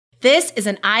This is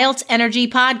an IELTS Energy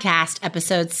Podcast,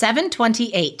 episode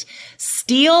 728,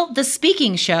 Steal the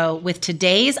Speaking Show with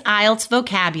today's IELTS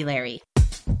vocabulary.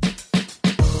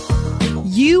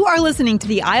 You are listening to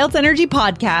the IELTS Energy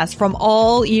Podcast from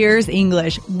All Ears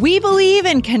English. We believe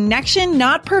in connection,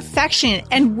 not perfection,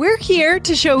 and we're here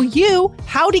to show you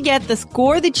how to get the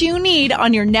score that you need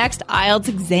on your next IELTS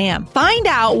exam. Find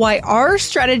out why our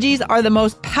strategies are the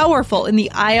most powerful in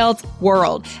the IELTS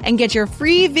world and get your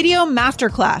free video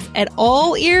masterclass at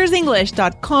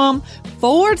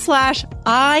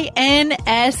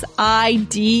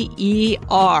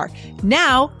allearsenglish.com/INSIDER.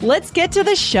 Now, let's get to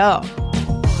the show.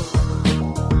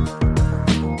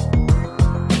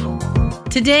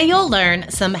 Today you'll learn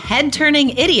some head-turning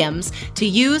idioms to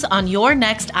use on your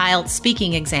next IELTS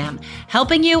speaking exam,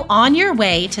 helping you on your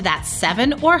way to that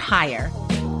 7 or higher.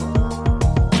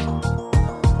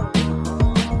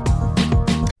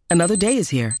 Another day is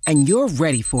here, and you're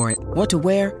ready for it. What to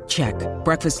wear? Check.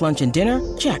 Breakfast, lunch, and dinner?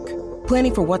 Check.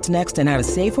 Planning for what's next and how to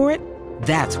save for it?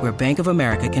 That's where Bank of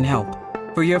America can help.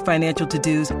 For your financial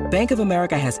to-dos, Bank of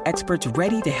America has experts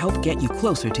ready to help get you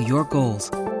closer to your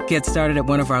goals. Get started at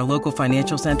one of our local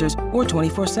financial centers or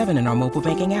 24/7 in our mobile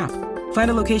banking app. Find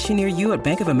a location near you at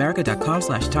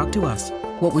bankofamerica.com/talktous.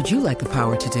 What would you like the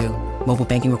power to do? Mobile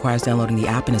banking requires downloading the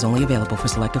app and is only available for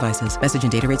select devices. Message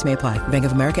and data rates may apply. Bank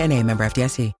of America N.A., member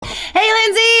FDIC. Hey,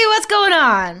 Lindsay, what's going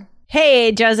on?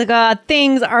 Hey, Jessica,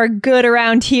 things are good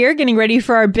around here, getting ready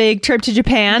for our big trip to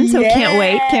Japan. So can't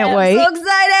wait. I'm so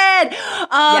excited.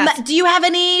 Yes. Do you have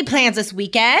any plans this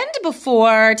weekend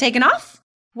before taking off?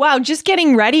 Wow, just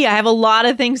getting ready. I have a lot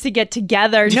of things to get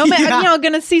together.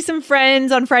 Going to see some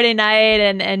friends on Friday night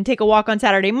and take a walk on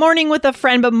Saturday morning with a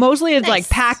friend, but mostly it's like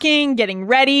packing, getting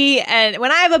ready. And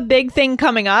when I have a big thing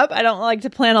coming up, I don't like to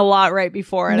plan a lot right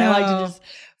before. And I like to just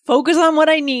focus on what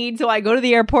I need. So I go to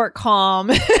the airport calm,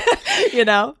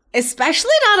 Especially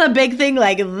not a big thing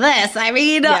like this. I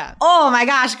mean, Oh my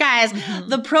gosh, guys,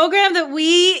 the program that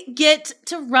we get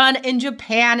to run in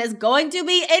Japan is going to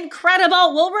be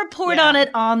incredible. We'll report on it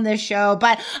on this show,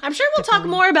 but I'm sure we'll talk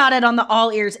more about it on the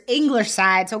All Ears English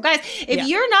side. So guys, if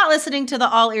you're not listening to the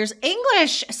All Ears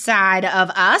English side of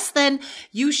us, then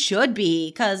you should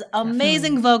be, because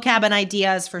amazing vocab and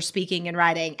ideas for speaking and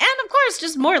writing. And of course,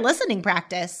 just more listening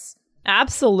practice.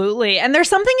 Absolutely. And there's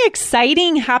something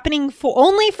exciting happening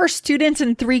only for students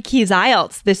in 3 Keys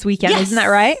IELTS this weekend. Isn't that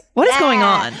right? What is going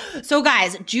on? So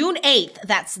guys, June 8th,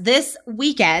 that's this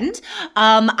weekend,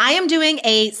 I am doing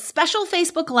a special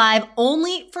Facebook Live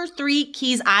only for 3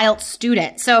 Keys IELTS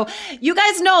students. So you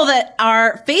guys know that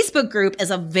our Facebook group is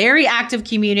a very active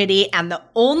community, and the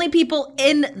only people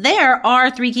in there are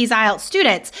 3 Keys IELTS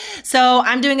students. So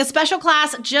I'm doing a special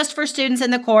class just for students in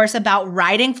the course about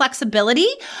writing flexibility.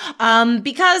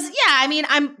 Because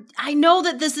I know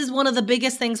that this is one of the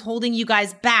biggest things holding you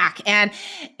guys back. And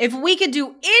if we could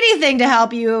do anything to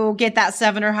help you get that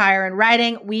 7 or higher in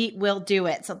writing, we will do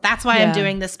it. So that's why I'm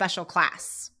doing this special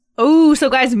class. Oh, so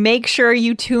guys, make sure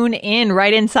you tune in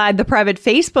right inside the private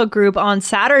Facebook group on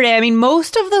Saturday. I mean,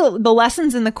 most of the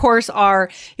lessons in the course are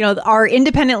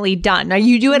independently done. Now,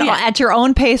 you do it at your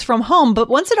own pace from home, but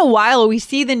once in a while, we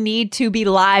see the need to be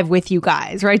live with you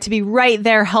guys, right? To be right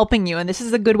there helping you. And this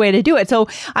is a good way to do it. So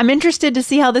I'm interested to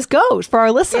see how this goes for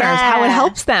our listeners, how it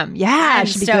helps them. Yeah,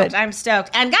 I'm stoked.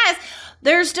 And guys,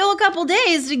 there's still a couple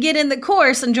days to get in the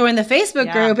course and join the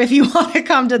Facebook group if you want to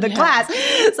come to the class.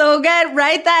 So again,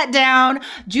 write that down.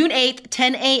 June 8th,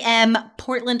 10 a.m.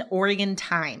 Portland, Oregon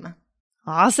time.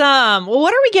 Awesome. Well,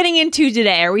 what are we getting into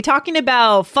today? Are we talking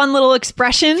about fun little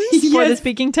expressions for the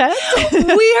speaking test? We are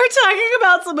talking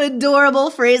about some adorable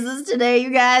phrases today,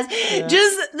 you guys.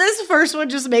 Just this first one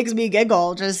just makes me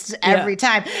giggle just every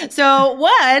time. So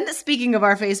speaking of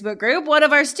our Facebook group, one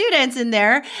of our students in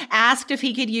there asked if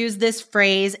he could use this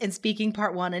phrase in speaking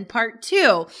part 1 and part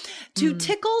 2 to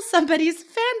tickle somebody's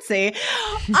fancy.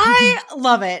 I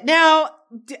love it. Now,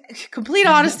 complete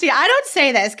honesty, I don't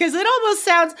say this because it almost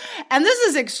sounds, and this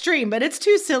is extreme, but it's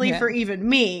too silly for even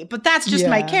me. But that's just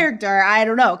my character. I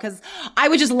don't know, because I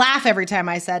would just laugh every time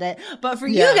I said it. But for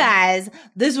you guys,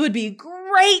 this would be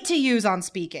great to use on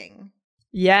speaking.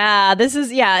 Yeah,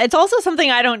 it's also something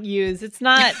I don't use. It's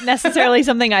not necessarily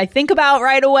something I think about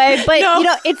right away, but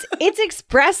it's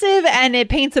expressive and it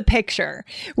paints a picture,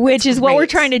 which is what we're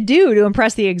trying to do to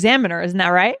impress the examiner. Isn't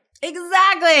that right?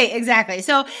 Exactly.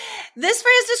 So this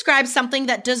phrase describes something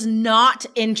that does not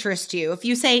interest you. If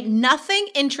you say nothing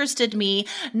interested me,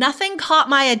 nothing caught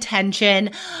my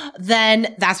attention,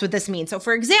 then that's what this means. So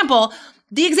for example,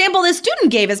 the example this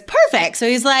student gave is perfect. So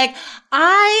he's like,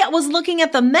 I was looking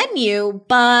at the menu,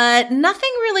 but nothing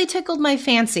really tickled my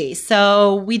fancy.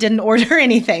 So we didn't order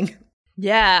anything.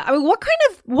 Yeah. I mean,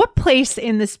 what place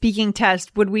in the speaking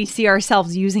test would we see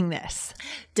ourselves using this?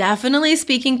 Definitely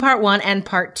speaking part 1 and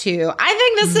part 2. I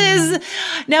think this is,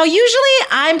 now usually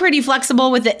I'm pretty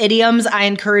flexible with the idioms I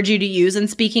encourage you to use in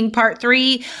speaking part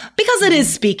 3 because it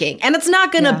is speaking and it's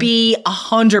not going to be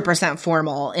 100%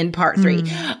 formal in part 3.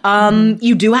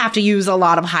 You do have to use a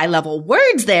lot of high level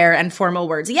words there and formal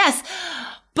words. Yes.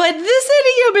 But this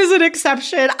idiom is an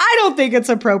exception. I don't think it's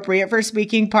appropriate for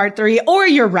speaking part 3 or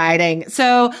your writing.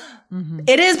 So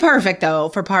it is perfect though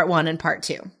for part 1 and part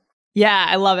 2. Yeah,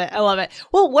 I love it. I love it.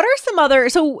 Well, what are some other,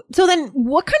 so then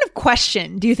what kind of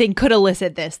question do you think could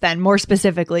elicit this then, more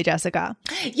specifically, Jessica?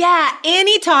 Yeah,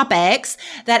 any topics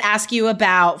that ask you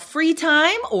about free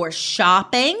time or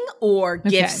shopping or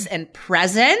gifts and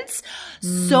presents.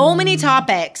 So many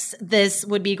topics this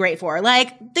would be great for,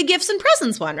 like the gifts and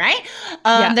presents one, right?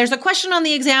 There's a question on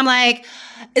the exam like,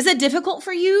 is it difficult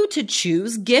for you to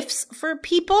choose gifts for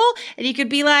people? And you could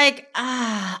be like,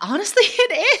 honestly,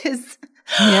 it is.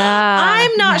 Yeah.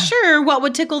 I'm not sure what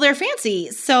would tickle their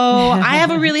fancy. So I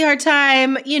have a really hard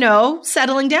time,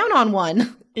 settling down on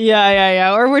one.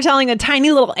 Yeah. Or we're telling a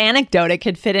tiny little anecdote. It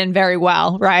could fit in very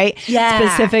well, right? Yeah.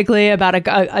 Specifically about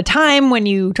a time when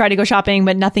you tried to go shopping,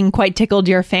 but nothing quite tickled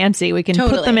your fancy. We can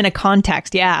put them in a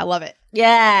context. Yeah, I love it.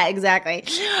 Yeah, exactly.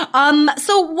 So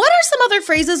what are some other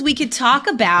phrases we could talk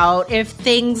about if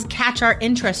things catch our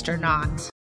interest or not?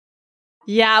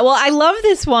 Yeah, well, I love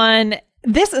this one.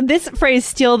 This phrase,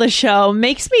 steal the show,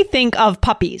 makes me think of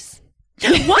puppies.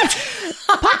 What?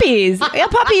 Puppies. Yeah,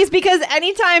 puppies, because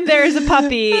anytime there's a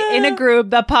puppy in a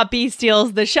group, the puppy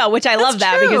steals the show, which I love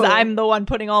that because I'm the one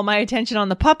putting all my attention on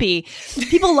the puppy.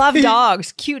 People love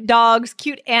dogs, cute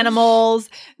animals.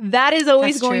 That is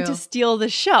always going to steal the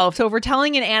show. So if we're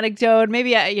telling an anecdote,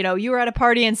 maybe, you were at a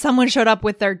party and someone showed up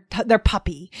with their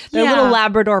puppy, their little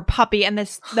Labrador puppy, and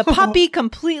the puppy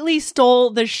completely stole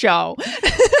the show.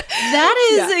 That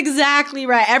is exactly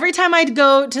right. Every time I'd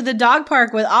go to the dog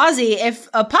park with Ozzy, if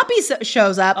a puppy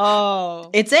shows up,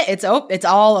 it's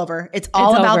all over. It's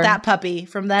all about that puppy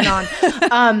from then on.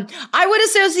 I would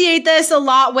associate this a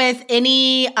lot with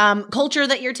any culture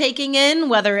that you're taking in,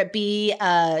 whether it be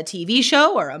a TV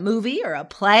show or a movie or a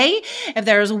play. If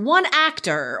there's one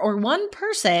actor or one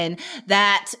person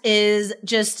that is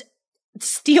just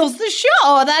steals the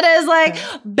show, that is like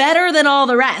better than all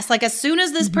the rest. Like as soon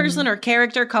as this person or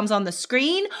character comes on the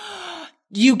screen,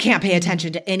 you can't pay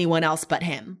attention to anyone else but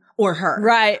him or her.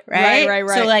 Right.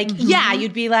 So like,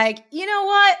 you'd be like, you know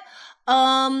what?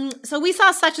 So we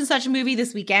saw such and such a movie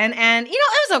this weekend and, it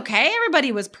was okay.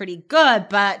 Everybody was pretty good.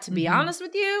 But to be honest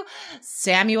with you,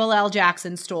 Samuel L.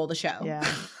 Jackson stole the show.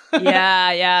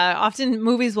 Yeah. Often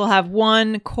movies will have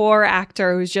one core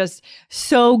actor who's just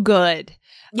so good.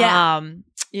 Yeah.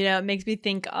 It makes me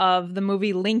think of the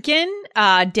movie Lincoln,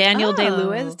 Daniel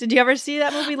Day-Lewis. Did you ever see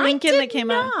that movie Lincoln that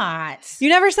came out? You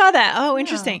never saw that? Oh,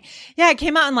 interesting. Yeah, it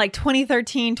came out in like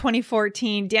 2013,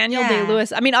 2014. Daniel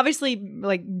Day-Lewis. I mean, obviously,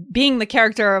 like being the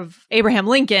character of Abraham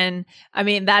Lincoln, I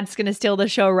mean, that's going to steal the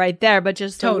show right there. But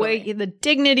just the way, the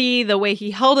dignity, the way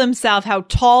he held himself, how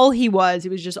tall he was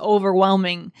just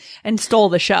overwhelming and stole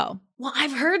the show. Well,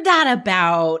 I've heard that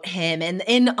about him and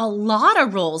in a lot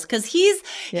of roles because he's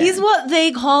what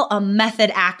they call a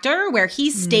method actor where he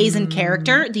stays in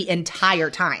character the entire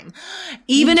time.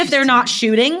 Even if they're not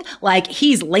shooting, like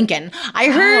he's Lincoln. I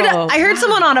heard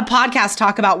someone on a podcast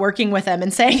talk about working with him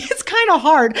and saying it's kind of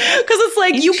hard because it's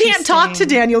like you can't talk to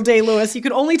Daniel Day-Lewis. You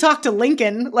could only talk to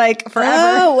Lincoln like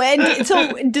forever. Oh, and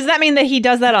so does that mean that he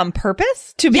does that on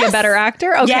purpose to be a better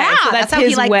actor? Okay, yeah, so that's how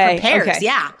his he way. Prepares. Okay.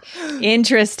 Yeah.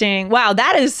 Interesting. Wow,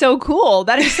 that is so cool.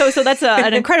 That is so that's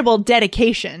an incredible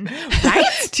dedication, right?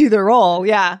 To the role.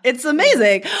 Yeah. It's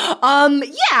amazing.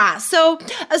 So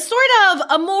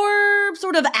a more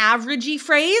sort of averagey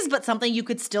phrase, but something you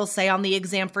could still say on the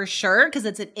exam for sure, because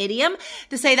it's an idiom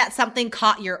to say that something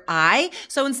caught your eye.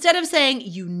 So instead of saying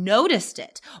you noticed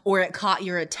it or it caught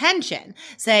your attention,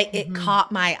 say it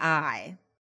caught my eye.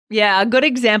 Yeah, a good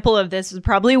example of this is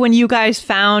probably when you guys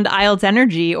found IELTS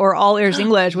Energy or All Ears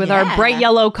English with our bright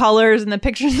yellow colors and the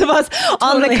pictures of us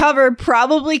on the cover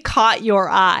probably caught your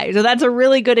eye. So that's a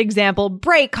really good example.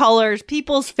 Bright colors,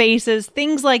 people's faces,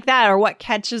 things like that are what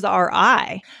catches our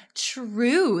eye.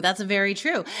 True. That's very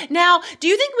true. Now, do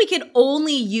you think we could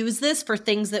only use this for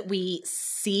things that we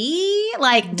see?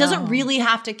 Like, does it really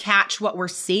have to catch what we're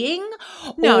seeing?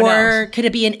 Or could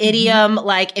it be an idiom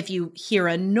like if you hear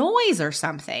a noise or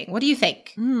something? What do you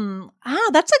think?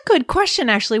 That's a good question,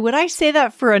 actually. Would I say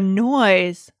that for a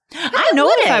noise? I don't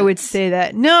know if I would say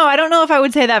that. No, I don't know if I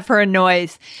would say that for a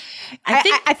noise.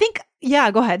 I think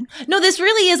Yeah, go ahead. No, this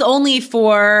really is only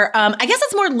for, I guess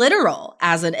it's more literal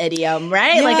as an idiom,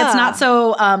 right? Yeah. Like it's not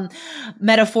so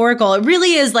metaphorical. It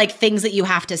really is like things that you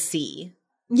have to see.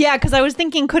 Yeah, because I was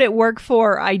thinking, could it work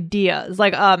for ideas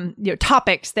like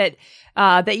topics that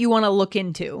you want to look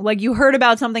into? Like you heard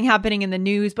about something happening in the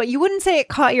news, but you wouldn't say it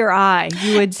caught your eye.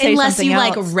 You would say unless something you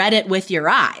else. like read it with your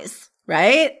eyes,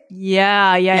 right?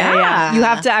 Yeah. You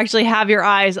have to actually have your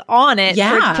eyes on it for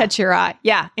it to catch your eye.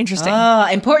 Yeah, interesting. Oh,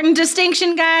 important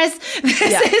distinction, guys.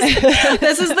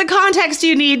 This is the context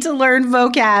you need to learn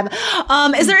vocab.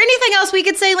 Is there anything else we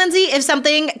could say, Lindsay, if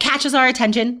something catches our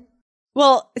attention?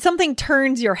 Well, something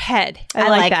turns your head. I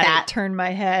like that. It turned my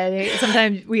head.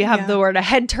 Sometimes we have the word a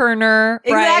head turner.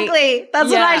 Right? Exactly. That's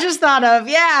what I just thought of.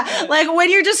 Yeah. Like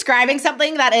when you're describing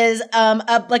something that is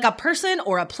like a person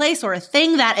or a place or a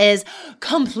thing that is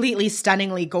completely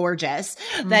stunningly gorgeous,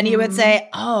 then you would say,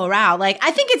 oh, wow. Like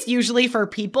I think it's usually for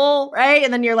people, right?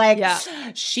 And then you're like,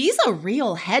 she's a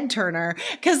real head turner.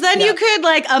 Because then you could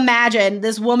like imagine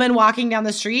this woman walking down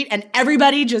the street and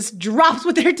everybody just drops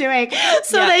what they're doing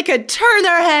so they could turn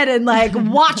their head and like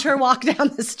watch her walk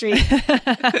down the street.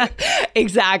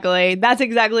 Exactly. That's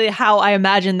exactly how I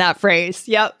imagined that phrase.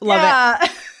 Yep. Love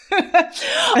it.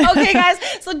 Okay, guys.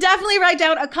 So definitely write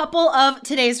down a couple of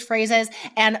today's phrases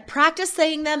and practice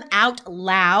saying them out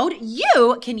loud.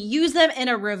 You can use them in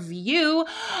a review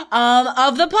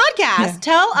of the podcast.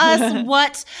 Tell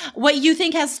us what you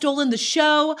think has stolen the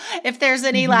show. If there's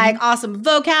any like awesome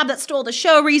vocab that stole the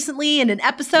show recently in an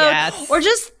episode, or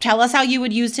just tell us how you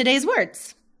would use today's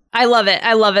words. I love it.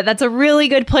 That's a really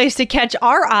good place to catch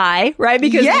our eye, right?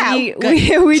 Because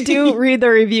we do read the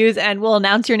reviews and we'll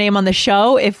announce your name on the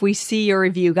show if we see your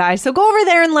review, guys. So go over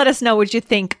there and let us know what you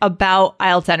think about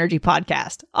IELTS Energy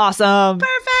Podcast. Awesome.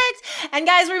 Perfect. And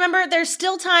guys, remember, there's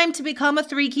still time to become a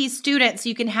 3Key student. So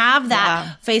you can have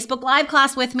that Facebook Live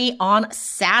class with me on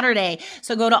Saturday.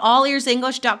 So go to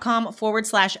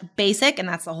allearsenglish.com/basic. And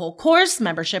that's the whole course,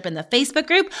 membership in the Facebook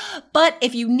group. But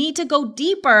if you need to go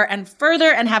deeper and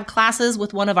further and have classes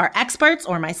with one of our experts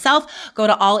or myself, go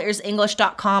to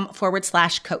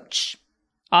allearsenglish.com/coach.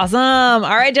 Awesome.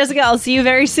 All right, Jessica, I'll see you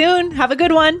very soon. Have a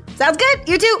good one. Sounds good.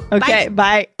 You too. Okay,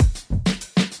 bye.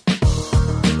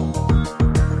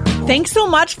 Thanks so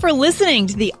much for listening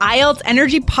to the IELTS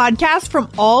Energy Podcast from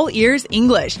All Ears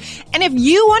English. And if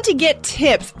you want to get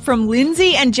tips from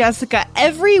Lindsay and Jessica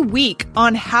every week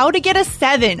on how to get a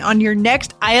 7 on your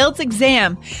next IELTS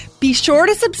exam, be sure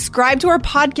to subscribe to our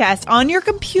podcast on your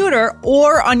computer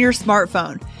or on your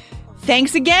smartphone.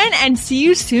 Thanks again and see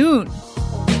you soon.